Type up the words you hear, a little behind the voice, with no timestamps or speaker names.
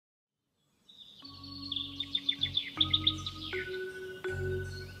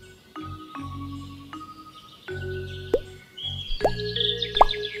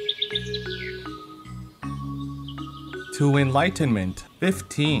to Enlightenment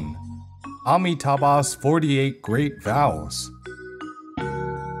 15. Amitabha's 48 Great Vows.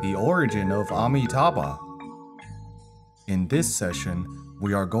 The origin of Amitabha. In this session,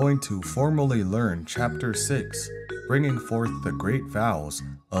 we are going to formally learn Chapter 6, bringing forth the Great Vows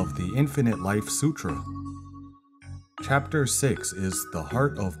of the Infinite Life Sutra. Chapter 6 is the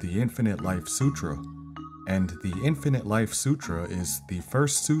heart of the Infinite Life Sutra, and the Infinite Life Sutra is the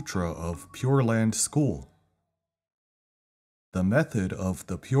first sutra of Pure Land School. The method of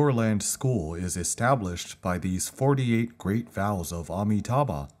the Pure Land School is established by these 48 great vows of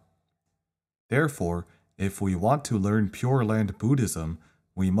Amitabha. Therefore, if we want to learn Pure Land Buddhism,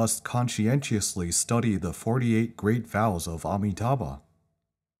 we must conscientiously study the 48 great vows of Amitabha.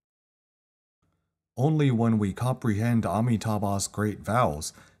 Only when we comprehend Amitabha's great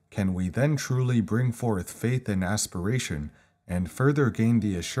vows can we then truly bring forth faith and aspiration and further gain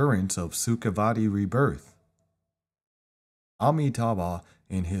the assurance of Sukhavati rebirth. Amitabha,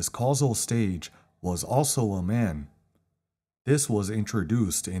 in his causal stage, was also a man. This was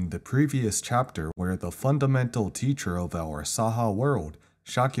introduced in the previous chapter where the fundamental teacher of our Saha world,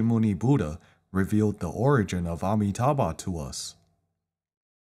 Shakyamuni Buddha, revealed the origin of Amitabha to us.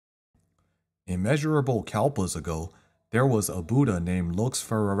 Immeasurable kalpas ago, there was a Buddha named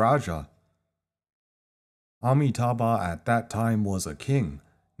Loksvara. Amitabha at that time was a king,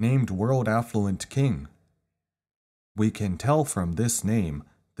 named World-Affluent King. We can tell from this name,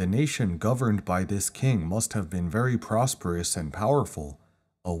 the nation governed by this king must have been very prosperous and powerful,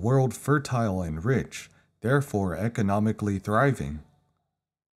 a world fertile and rich, therefore economically thriving.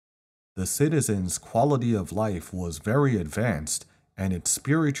 The citizens' quality of life was very advanced, and its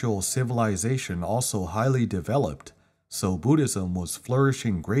spiritual civilization also highly developed, so Buddhism was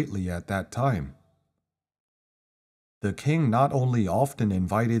flourishing greatly at that time. The king not only often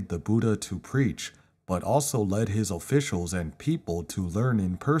invited the Buddha to preach, but also led his officials and people to learn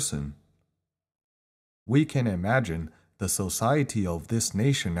in person. We can imagine the society of this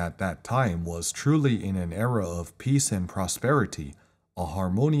nation at that time was truly in an era of peace and prosperity, a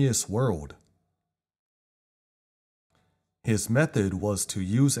harmonious world. His method was to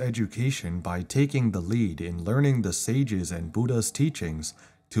use education by taking the lead in learning the sages and Buddha's teachings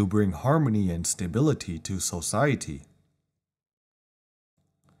to bring harmony and stability to society.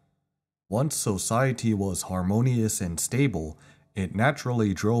 Once society was harmonious and stable, it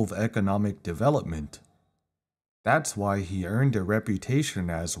naturally drove economic development. That's why he earned a reputation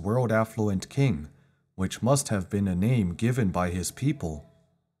as World-Affluent King, which must have been a name given by his people.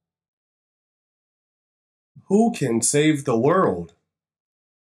 Who can save the world?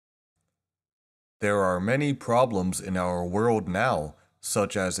 There are many problems in our world now,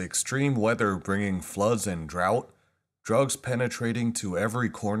 such as extreme weather bringing floods and drought, drugs penetrating to every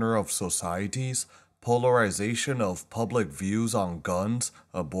corner of societies, polarization of public views on guns,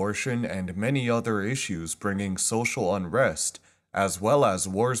 abortion, and many other issues bringing social unrest, as well as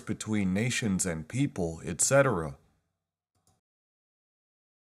wars between nations and people, etc.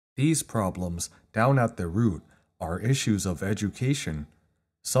 These problems, down at the root, are issues of education.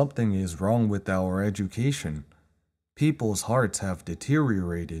 Something is wrong with our education. People's hearts have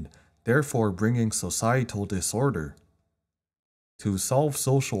deteriorated, therefore bringing societal disorder. To solve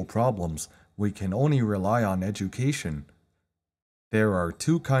social problems, we can only rely on education. There are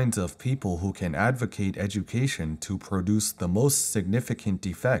two kinds of people who can advocate education to produce the most significant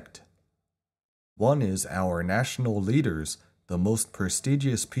effect. One is our national leaders, the most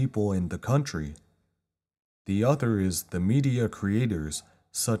prestigious people in the country. The other is the media creators,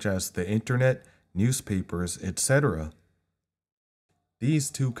 such as the internet, newspapers, etc. These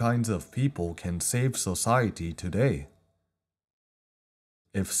two kinds of people can save society today.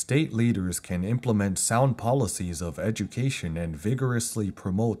 If state leaders can implement sound policies of education and vigorously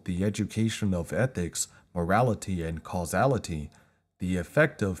promote the education of ethics, morality, and causality, the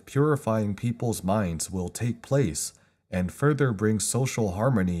effect of purifying people's minds will take place and further bring social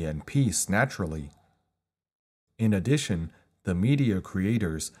harmony and peace naturally. In addition, the media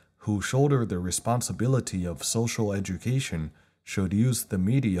creators, who shoulder the responsibility of social education, should use the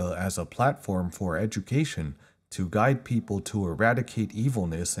media as a platform for education to guide people to eradicate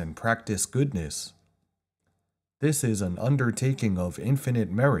evilness and practice goodness. This is an undertaking of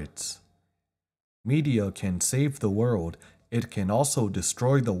infinite merits. Media can save the world, it can also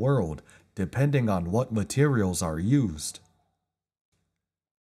destroy the world, depending on what materials are used.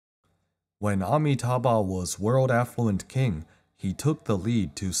 When Amitabha was World-Affluent King, he took the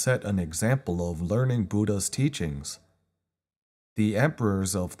lead to set an example of learning Buddha's teachings. The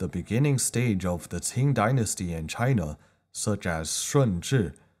emperors of the beginning stage of the Qing Dynasty in China, such as Shun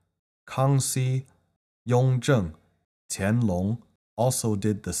Zhi, Kang-Qian, Yongzheng, Tianlong also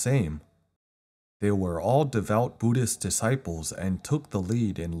did the same. They were all devout Buddhist disciples and took the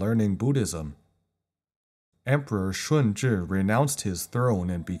lead in learning Buddhism. Emperor Shunzhi renounced his throne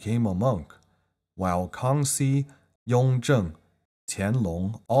and became a monk, while Kangxi, Yongzheng,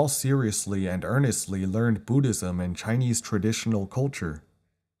 Tianlong all seriously and earnestly learned Buddhism and Chinese traditional culture.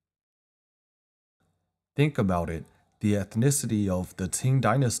 Think about it. The ethnicity of the Qing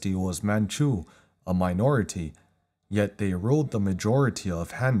Dynasty was Manchu, a minority, yet they ruled the majority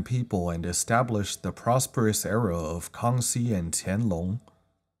of Han people and established the prosperous era of Kangxi and Tianlong.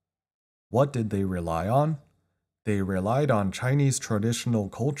 What did they rely on? They relied on Chinese traditional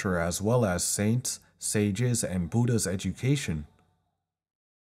culture as well as saints, sages, and Buddha's education.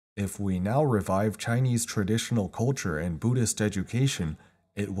 If we now revive Chinese traditional culture and Buddhist education,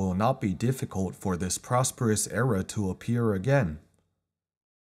 it will not be difficult for this prosperous era to appear again.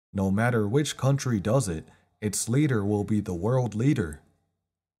 No matter which country does it, its leader will be the world leader.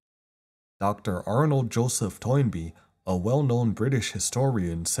 Dr. Arnold Joseph Toynbee, a well-known British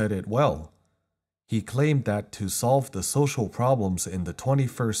historian, said it well. He claimed that to solve the social problems in the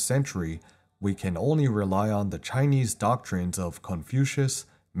 21st century, we can only rely on the Chinese doctrines of Confucius,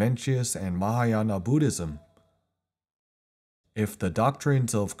 Mencius, and Mahayana Buddhism. If the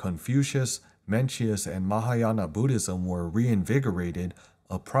doctrines of Confucius, Mencius, and Mahayana Buddhism were reinvigorated,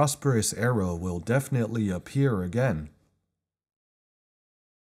 a prosperous era will definitely appear again.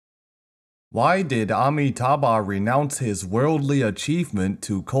 Why did Amitabha renounce his worldly achievement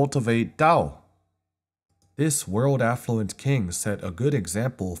to cultivate Tao? This world-affluent king set a good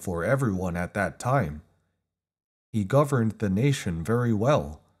example for everyone at that time. He governed the nation very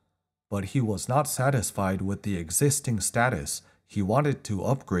well, but he was not satisfied with the existing status. He wanted to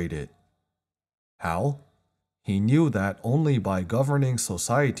upgrade it. How? He knew that only by governing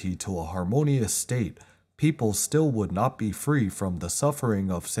society to a harmonious state, people still would not be free from the suffering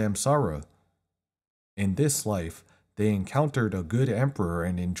of samsara. In this life, they encountered a good emperor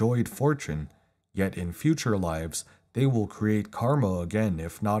and enjoyed fortune, yet in future lives, they will create karma again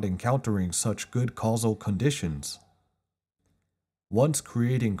if not encountering such good causal conditions. Once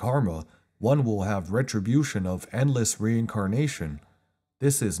creating karma, one will have retribution of endless reincarnation.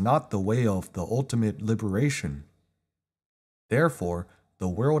 This is not the way of the ultimate liberation. Therefore, the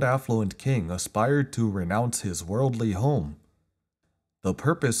world-affluent king aspired to renounce his worldly home. The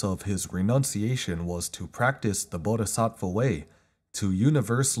purpose of his renunciation was to practice the Bodhisattva way, to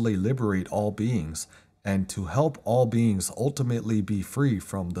universally liberate all beings, and to help all beings ultimately be free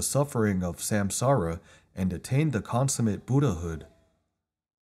from the suffering of samsara and attain the consummate Buddhahood.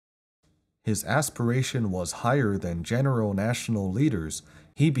 His aspiration was higher than general national leaders.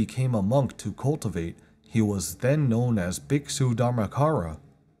 He became a monk to cultivate. He was then known as Bhiksu Dharmakara.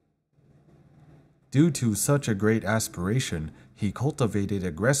 Due to such a great aspiration, he cultivated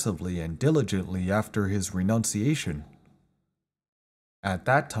aggressively and diligently after his renunciation. At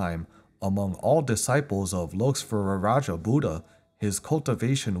that time, among all disciples of Lokasvara Buddha, his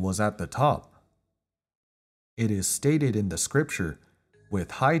cultivation was at the top. It is stated in the scripture,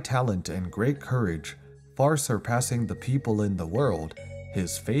 with high talent and great courage, far surpassing the people in the world,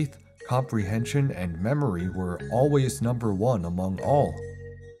 his faith, comprehension, and memory were always number one among all.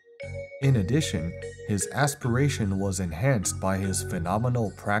 In addition, his aspiration was enhanced by his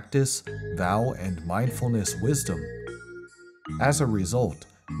phenomenal practice, vow, and mindfulness wisdom. As a result,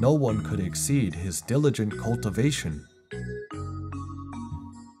 no one could exceed his diligent cultivation.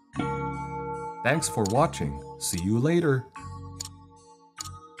 Thanks for watching. See you later.